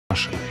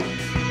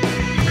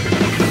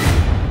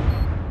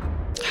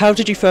How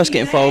did you first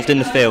get involved in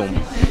the film?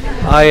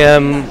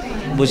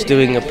 I was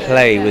doing a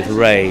play with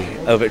Ray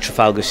over at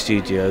Trafalgar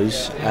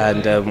Studios,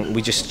 and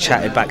we just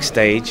chatted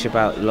backstage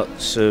about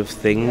lots of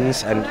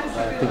things, and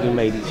I think we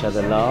made each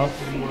other laugh.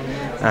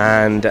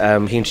 And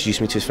he introduced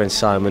me to his friend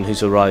Simon,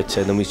 who's a writer,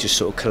 and then we just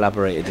sort of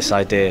collaborated this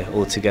idea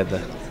all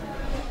together.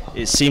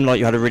 It seemed like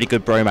you had a really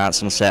good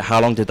bromance on set.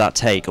 How long did that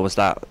take, or was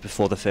that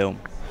before the film?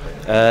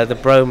 The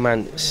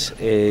bromance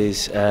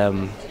is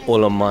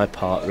all on my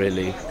part,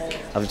 really.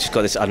 I've just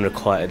got this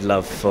unrequited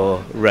love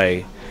for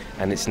Ray,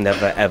 and it's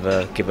never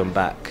ever given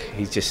back.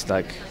 He just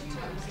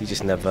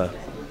never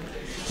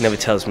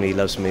tells me he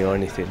loves me or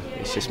anything.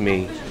 It's just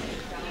me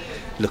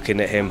looking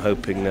at him,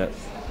 hoping that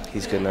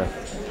he's gonna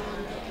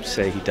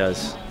say he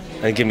does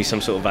and give me some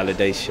sort of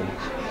validation.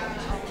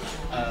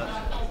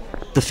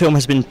 The film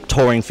has been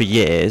touring for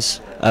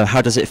years.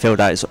 How does it feel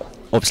that it's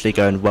obviously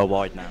going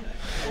worldwide now?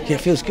 Yeah,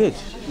 it feels good.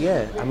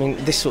 Yeah, I mean,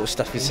 this sort of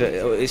stuff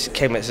it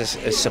came as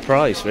a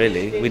surprise,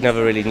 really. We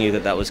never really knew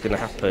that was going to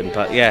happen,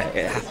 but yeah,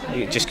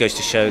 it just goes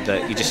to show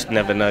that you just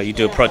never know. You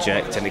do a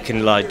project and it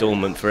can lie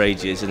dormant for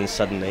ages, and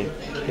suddenly,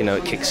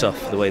 it kicks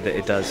off the way that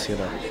it does.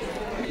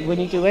 When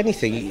you do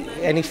anything,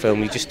 any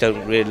film, you just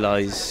don't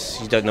realise,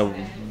 you don't know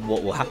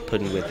what will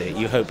happen with it.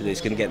 You hope that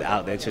it's going to get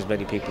out there to as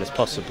many people as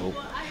possible.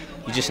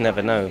 You just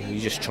never know. You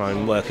just try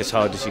and work as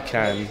hard as you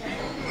can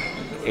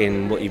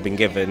in what you've been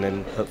given,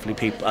 and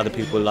hopefully other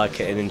people like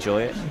it and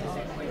enjoy it.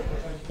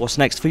 What's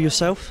next for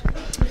yourself?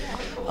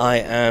 I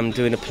am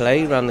doing a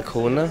play around the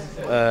corner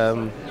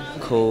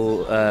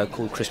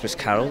called Christmas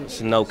Carol.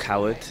 It's a Noel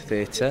Coward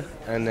Theatre,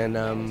 and then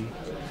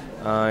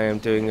I am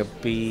doing a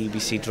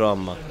BBC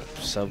drama,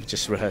 so I'm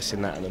just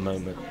rehearsing that at the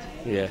moment.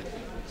 Yeah.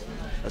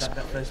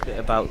 That first bit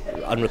about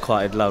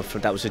unrequited love,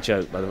 that was a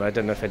joke, by the way. I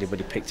don't know if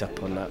anybody picked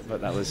up on that, but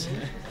that was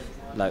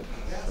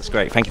that's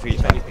great. Thank you for your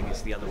time. If anything,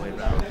 it's the other way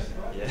around.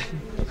 Yeah.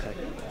 Okay.